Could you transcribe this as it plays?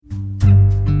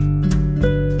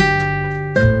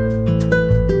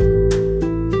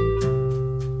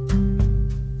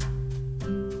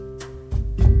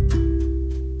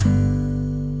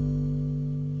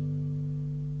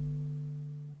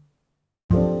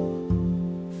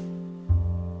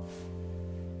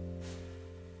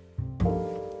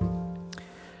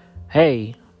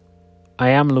Hey,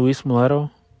 I am Luis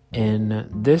Muleto, and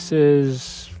this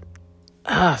is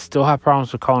still have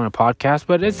problems with calling it a podcast,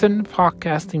 but it's a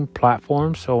podcasting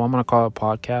platform, so I'm gonna call it a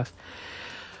podcast.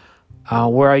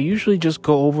 Where I usually just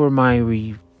go over my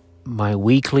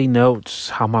weekly notes,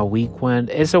 how my week went.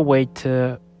 It's a way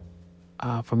to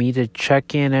for me to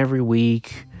check in every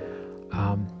week.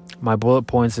 My bullet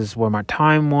points is where my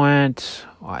time went,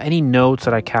 any notes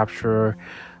that I capture.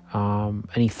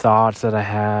 Any thoughts that I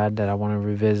had that I want to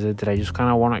revisit, that I just kind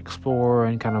of want to explore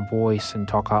and kind of voice and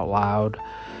talk out loud.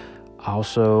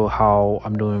 Also, how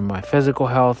I'm doing my physical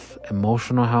health,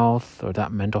 emotional health, or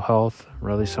that mental health.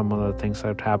 Really, some of the things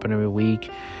that happen every week.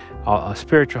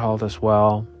 Spiritual health as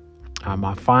well.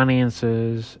 My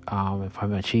finances, if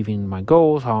I'm achieving my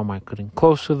goals, how am I getting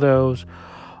close to those.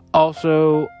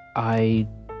 Also, I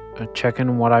check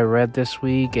in what I read this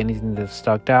week, anything that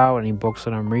stuck out, any books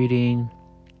that I'm reading.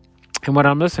 And what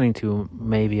I'm listening to,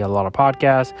 maybe a lot of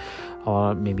podcasts,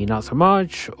 maybe not so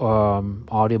much,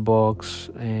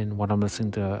 audiobooks, and what I'm listening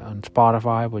to on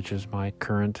Spotify, which is my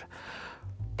current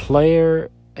player,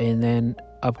 and then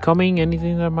upcoming,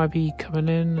 anything that might be coming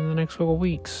in the next couple of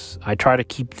weeks. I try to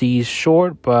keep these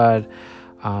short, but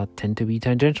tend to be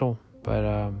tangential.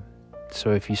 But so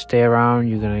if you stay around,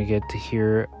 you're going to get to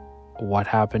hear what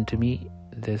happened to me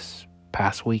this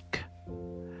past week.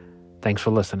 Thanks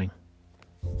for listening.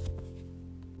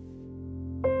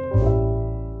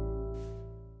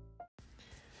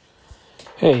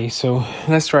 Hey, so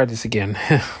let's try this again.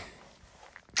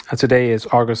 Today is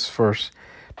August 1st,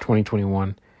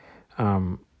 2021.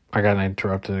 I got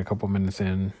interrupted a couple minutes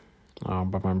in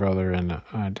by my brother, and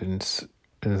I didn't.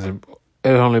 It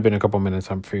had only been a couple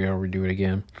minutes. I'm figuring I'll redo it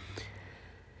again.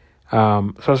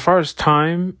 So as far as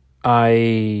time,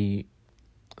 I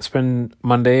spend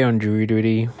Monday on jury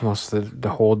duty most of the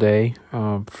whole day,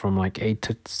 from like 8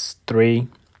 to 3.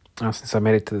 Since I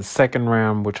made it to the second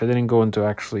round, which I didn't go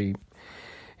into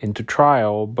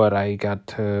trial, but I got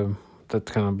to,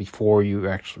 that's kind of before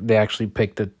they actually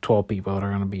pick the 12 people that are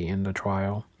going to be in the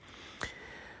trial.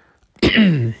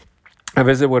 I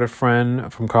visited with a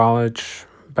friend from college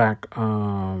back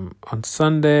on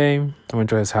Sunday. I went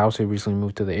to his house. He recently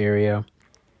moved to the area.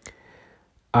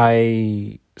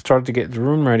 I started to get the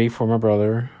room ready for my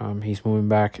brother. He's moving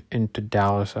back into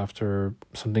Dallas after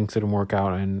some things didn't work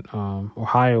out in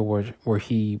Ohio, where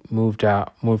he moved to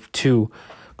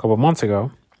a couple of months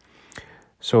ago.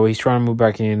 So he's trying to move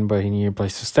back in, but he needed a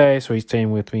place to stay. So he's staying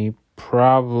with me.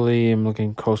 Probably I'm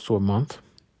looking close to a month.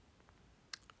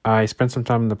 I spent some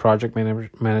time in the project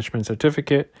management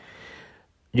certificate.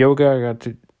 Yoga, I got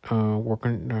to work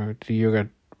on the yoga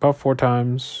about 4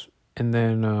 times. And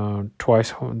then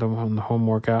twice on the home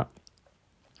workout.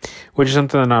 Which is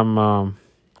something that I'm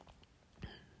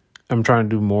trying to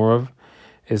do more of,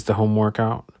 is the home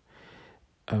workout.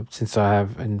 Since I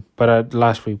have, but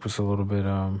last week was a little bit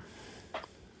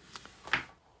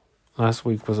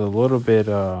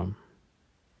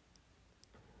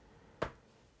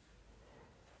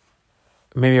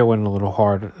maybe I went a little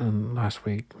hard last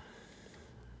week.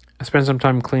 I spent some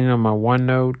time cleaning up my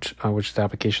OneNote, which is the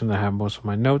application that I have most of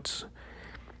my notes.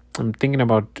 I'm thinking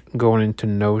about going into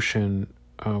Notion,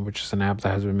 which is an app that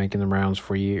has been making the rounds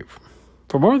for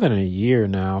more than a year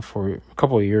now, for a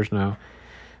couple of years now.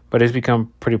 But it's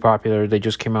become pretty popular. They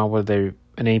just came out with an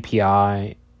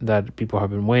API that people have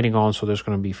been waiting on, so there's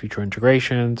going to be future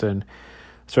integrations, and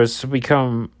so it's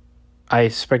become. I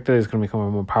expect that it's going to become a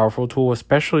more powerful tool,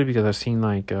 especially because I've seen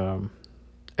like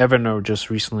Evernote just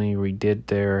recently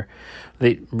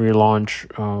they relaunched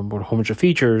with a whole bunch of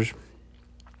features,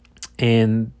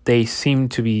 and they seem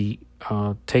to be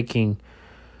taking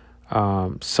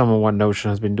some of what Notion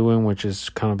has been doing, which is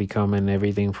kind of becoming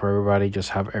everything for everybody, just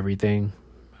have everything.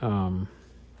 So I'm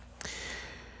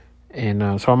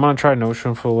going to try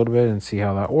Notion for a little bit and see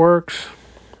how that works.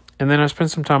 And then I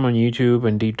spent some time on YouTube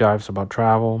and deep dives about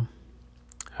travel.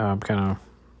 Kind of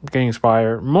getting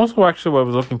inspired. Most of what I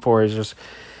was looking for is just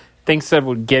things that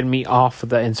would get me off of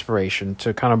the inspiration,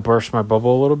 to kind of burst my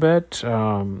bubble a little bit.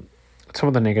 Some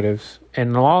of the negatives.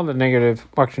 And a lot of the negative,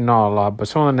 actually not a lot, but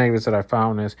some of the negatives that I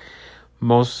found is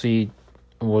mostly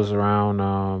was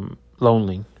around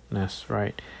loneliness,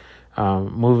 right?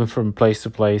 Moving from place to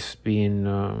place,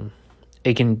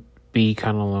 it can be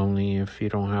kind of lonely if you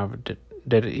don't have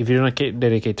if you don't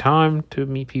dedicate time to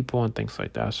meet people and things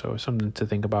like that. So it's something to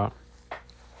think about.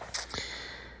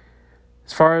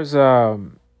 As far as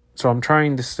so I'm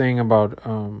trying this thing about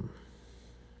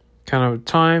kind of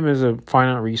time is a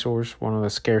finite resource, one of the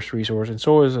scarce resources, and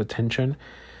so is attention.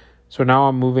 So now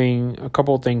I'm moving a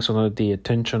couple of things under the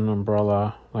attention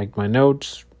umbrella, like my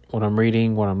notes, what I'm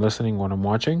reading, what I'm listening, what I'm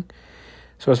watching.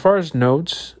 So as far as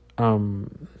notes,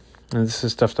 and this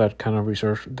is stuff that kind of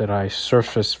I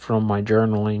surfaced from my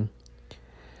journaling.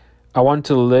 I want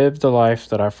to live the life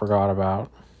that I forgot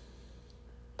about.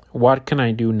 What can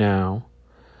I do now?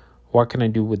 What can I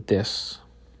do with this?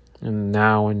 And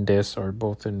now and this are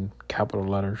both in capital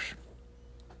letters.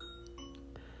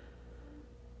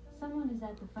 Someone is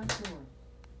at the front door.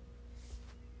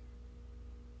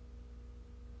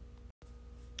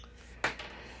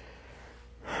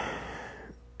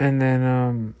 And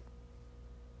then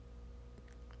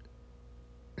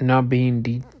not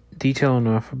being detailed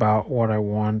enough about what I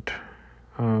want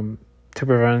to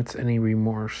prevent any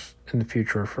remorse in the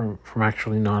future from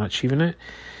actually not achieving it.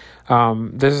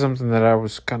 This is something that I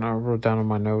was kind of wrote down in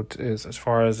my notes, is as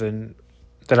far as in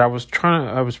that I was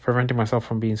preventing myself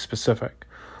from being specific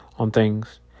on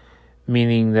things,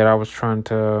 meaning that I was trying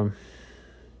to,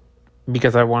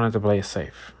 because I wanted to play it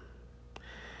safe.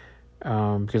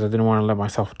 Because I didn't want to let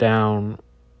myself down.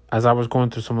 As I was going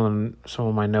through some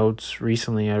of my notes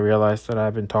recently, I realized that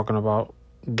I've been talking about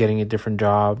getting a different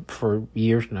job for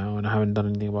years now, and I haven't done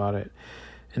anything about it.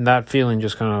 And that feeling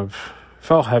just kind of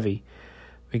felt heavy,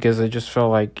 because I just felt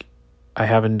like I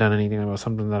haven't done anything about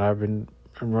something that I've been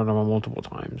running about multiple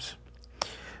times.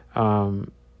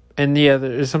 And yeah,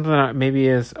 there's something that maybe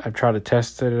is I've tried to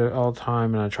test it all the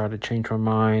time, and I try to change my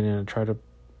mind, and I try to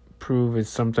prove if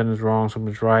something is wrong,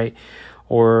 something's right,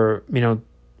 or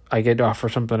I get offered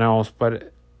something else.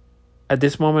 But at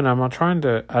this moment, I'm not trying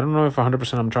to. I don't know if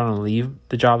 100% I'm trying to leave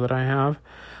the job that I have,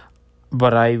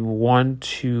 but I want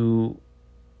to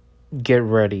get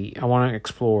ready. I want to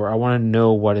explore. I want to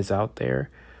know what is out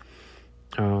there,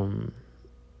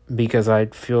 because I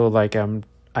feel like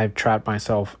I've trapped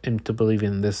myself into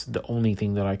believing this is the only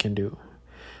thing that I can do.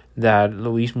 That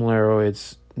Luis Mulero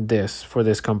is this for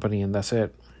this company, and that's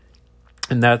it.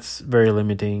 And that's very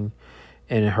limiting,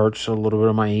 and it hurts a little bit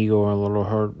of my ego, and a little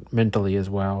hurt mentally as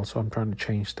well. So I'm trying to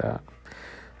change that.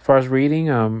 As far as reading,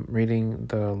 I'm reading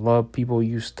the Love People,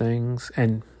 Use Things,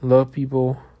 and Love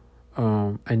People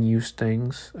and Use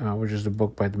Things, which is the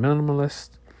book by The Minimalist.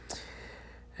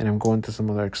 And I'm going through some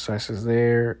other exercises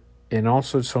there, and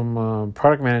also some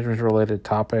product management related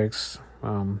topics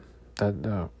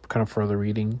that kind of further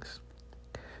readings.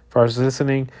 As far as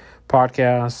listening,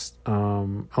 podcasts,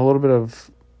 a little bit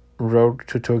of Road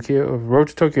to Tokyo. Road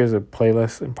to Tokyo is a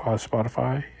playlist in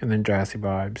Spotify, and then Jazzy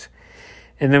Vibes.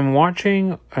 And then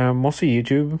watching mostly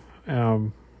YouTube,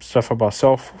 stuff about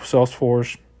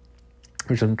Salesforce,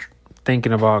 which I'm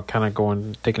thinking about kind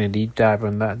of taking a deep dive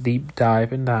in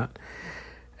that.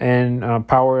 And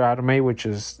Power Automate, which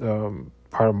is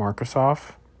part of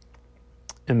Microsoft.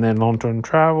 And then long-term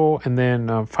travel. And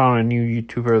then found a new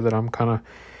YouTuber that I'm kind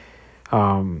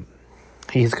of...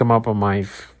 he's come up on my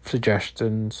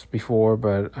suggestions before,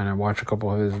 and I watched a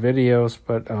couple of his videos,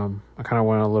 but I kind of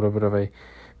went a little bit of a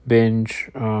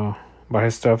binge by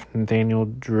his stuff. Nathaniel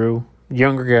Drew,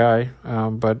 younger guy,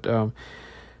 but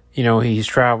he's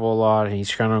traveled a lot, and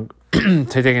he's kind of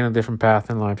taking a different path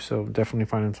in life, so definitely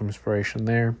finding some inspiration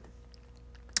there.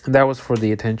 And that was for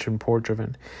the attention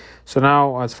driven. So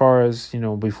now, as far as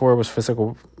before it was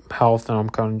physical health, and I'm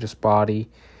kind of just body.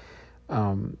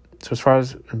 So as far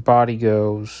as body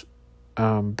goes,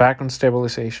 back on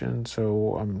stabilization.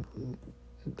 So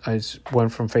I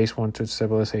went from phase 1 to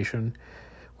stabilization,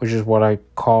 which is what I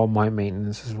call my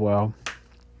maintenance as well.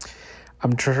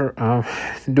 I'm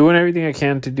doing everything I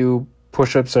can to do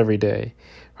push-ups every day.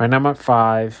 Right now I'm at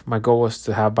 5. My goal is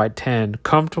to have by 10,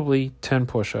 comfortably 10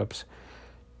 push-ups,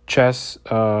 chest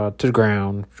to the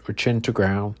ground or chin to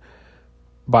ground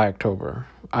by October.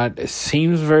 It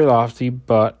seems very lofty,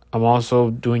 but I'm also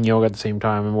doing yoga at the same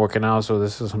time and working out, so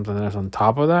this is something that's on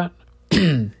top of that.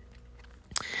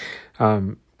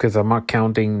 Because I'm not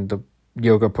counting the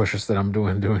yoga pushes that I'm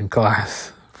doing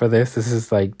class for this. This is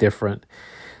like different.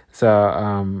 So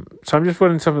I'm just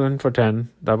putting something for 10.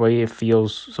 That way it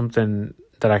feels something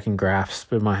that I can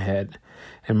grasp in my head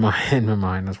and in my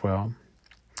mind as well.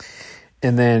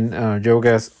 And then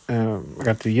yoga, I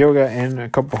got to do yoga and a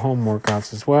couple home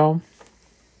workouts as well.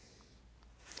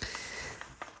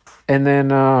 And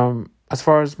then as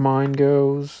far as mind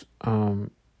goes,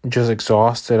 just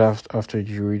exhausted after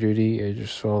jury duty. It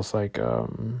just feels like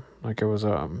it was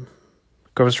I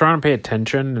was trying to pay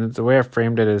attention, and the way I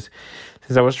framed it is,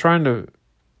 since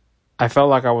I felt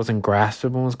like I wasn't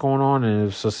grasping what was going on, and it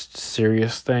was just a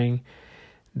serious thing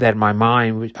that my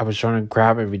mind, I was trying to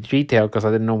grab every detail because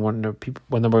I didn't know when they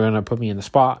were going to put me in the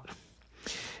spot.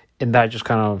 And that just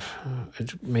kind of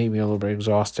it made me a little bit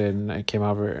exhausted, and I came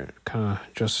out kind of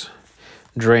just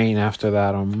drained after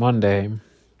that on Monday.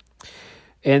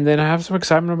 And then I have some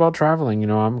excitement about traveling.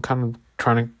 I'm kind of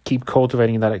trying to keep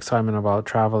cultivating that excitement about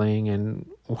traveling and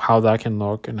how that can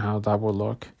look and how that will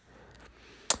look.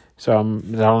 So I'm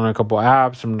downloading a couple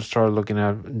apps. I'm going to start looking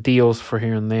at deals for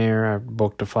here and there. I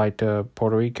booked a flight to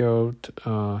Puerto Rico,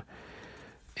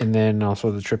 and then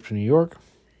also the trip to New York.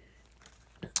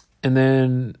 And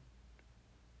then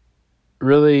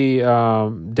really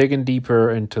digging deeper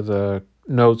into the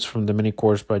notes from the mini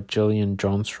course by Jillian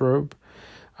Jonesrobe.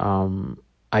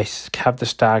 I have the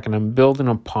stack and I'm building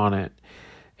upon it.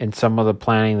 And some of the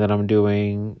planning that I'm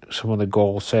doing, some of the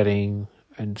goal setting,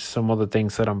 and some of the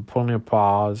things that I'm pulling a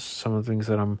pause, some of the things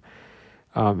that I'm,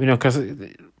 because,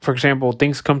 for example,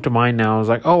 things come to mind now. It's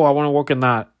like, oh, I want to work on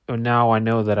that. And now I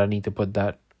know that I need to put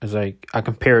that as I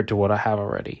compare it to what I have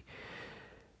already.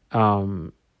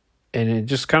 And it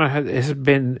just kind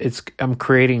of I'm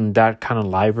creating that kind of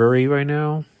library right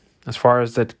now as far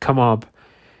as that come up.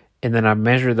 And then I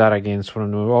measure that against what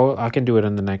I'm doing. Well, I can do it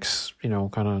in the next,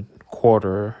 kind of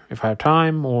quarter if I have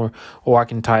time, or I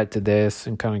can tie it to this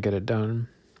and kind of get it done.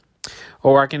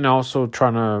 Or I can also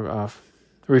try to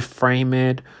reframe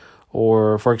it.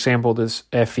 Or, for example, this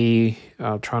FE,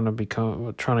 trying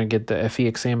to get the FE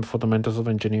exam, Fundamentals of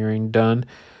Engineering, done,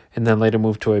 and then later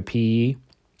move to a PE,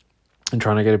 and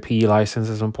trying to get a PE license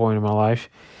at some point in my life.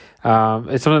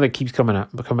 It's something that keeps coming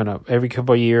up. Every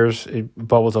couple of years, it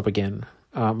bubbles up again.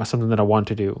 Something that I want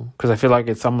to do, because I feel like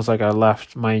it's almost like I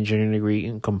left my engineering degree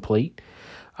incomplete.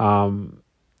 And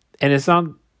it's not,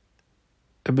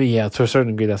 but yeah, to a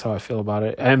certain degree, that's how I feel about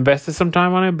it. I invested some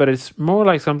time on it, but it's more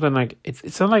like something like,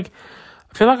 it's not like,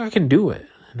 I feel like I can do it.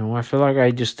 I feel like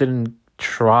I just didn't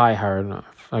try hard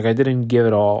enough. Like I didn't give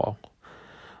it all,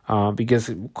 because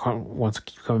it wants to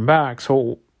keep coming back.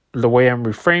 So the way I'm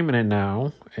reframing it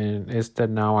now, and is that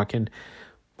now I can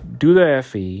do the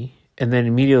FE, and then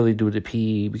immediately do the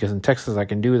PE, because in Texas I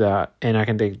can do that, and I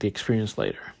can take the experience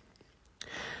later.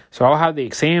 So I'll have the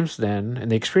exams then, and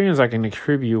the experience I can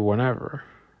attribute whenever,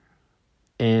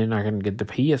 and I can get the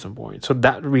PE at some point. So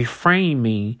that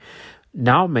reframing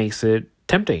now makes it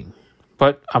tempting,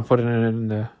 but I'm putting it in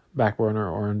the back burner,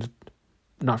 or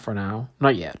not for now,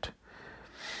 not yet.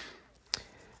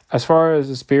 As far as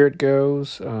the spirit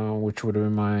goes, which would have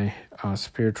been my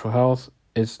spiritual health,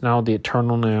 it's now the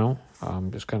eternal now. I'm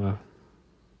just kind of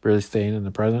really staying in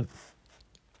the present.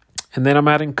 And then I'm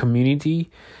adding community,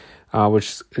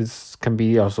 which can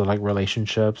be also like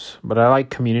relationships. But I like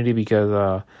community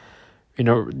because,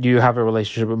 you have a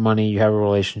relationship with money, you have a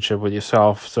relationship with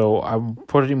yourself. So I'm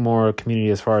putting more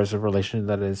community as far as a relationship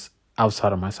that is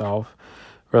outside of myself,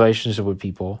 relationship with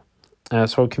people.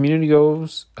 So community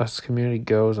goes,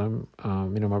 I'm,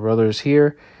 my brother is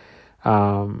here.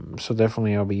 So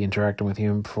definitely I'll be interacting with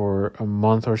him for a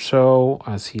month or so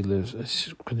as he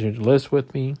continues to live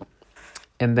with me.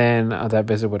 And then that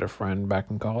visit with a friend back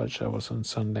in college, that was on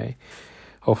Sunday.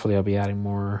 Hopefully I'll be adding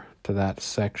more to that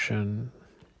section.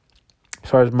 As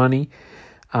far as money,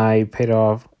 I paid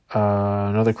off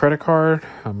another credit card.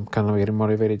 I'm kind of getting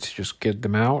motivated to just get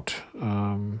them out.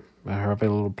 I have a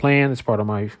little plan. It's part of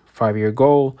my 5-year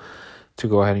goal to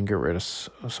go ahead and get rid of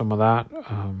some of that.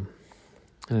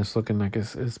 And it's looking like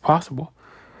it's possible.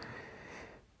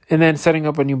 And then setting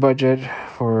up a new budget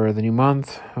for the new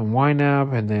month on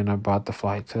YNAB. And then I bought the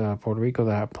flight to Puerto Rico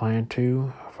that I planned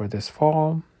to for this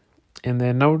fall. And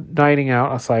then no dining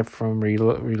out aside from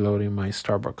reloading my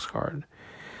Starbucks card.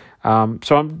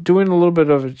 So I'm doing a little bit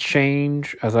of a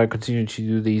change as I continue to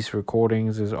do these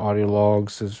recordings, as audio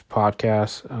logs, as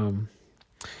podcasts.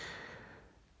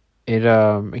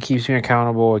 It keeps me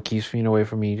accountable. It keeps me in a way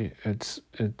for me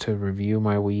to review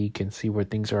my week and see where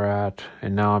things are at.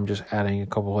 And now I'm just adding a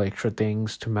couple of extra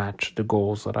things to match the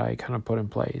goals that I kind of put in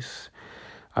place,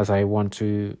 as I want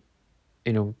to,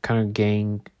 kind of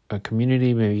gain a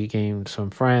community, maybe gain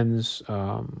some friends,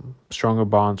 stronger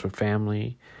bonds with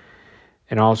family.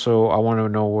 And also I want to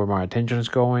know where my attention is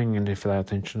going, and if that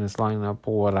attention is lining up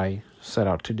with what I set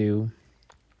out to do.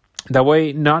 That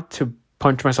way, not to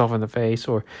punch myself in the face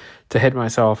or to hit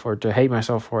myself or to hate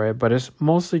myself for it, but it's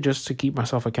mostly just to keep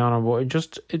myself accountable and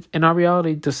just in our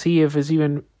reality to see if I'm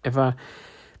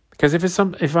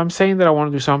saying that I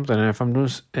want to do something, and if I'm doing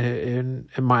and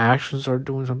my actions are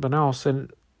doing something else, then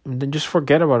just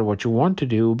forget about what you want to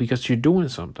do, because you're doing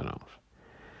something else.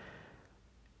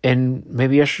 And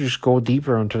maybe I should just go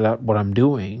deeper into that, what I'm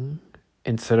doing,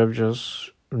 instead of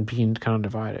just being kind of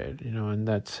divided, and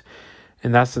that's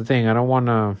the thing. I don't want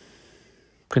to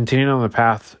continue on the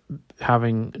path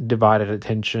having divided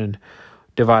attention,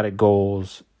 divided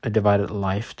goals, a divided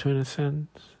life in a sense.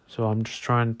 So I'm just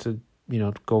trying to,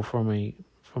 go from a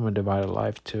divided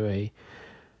life to a,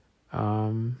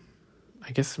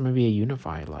 I guess maybe a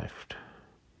unified life.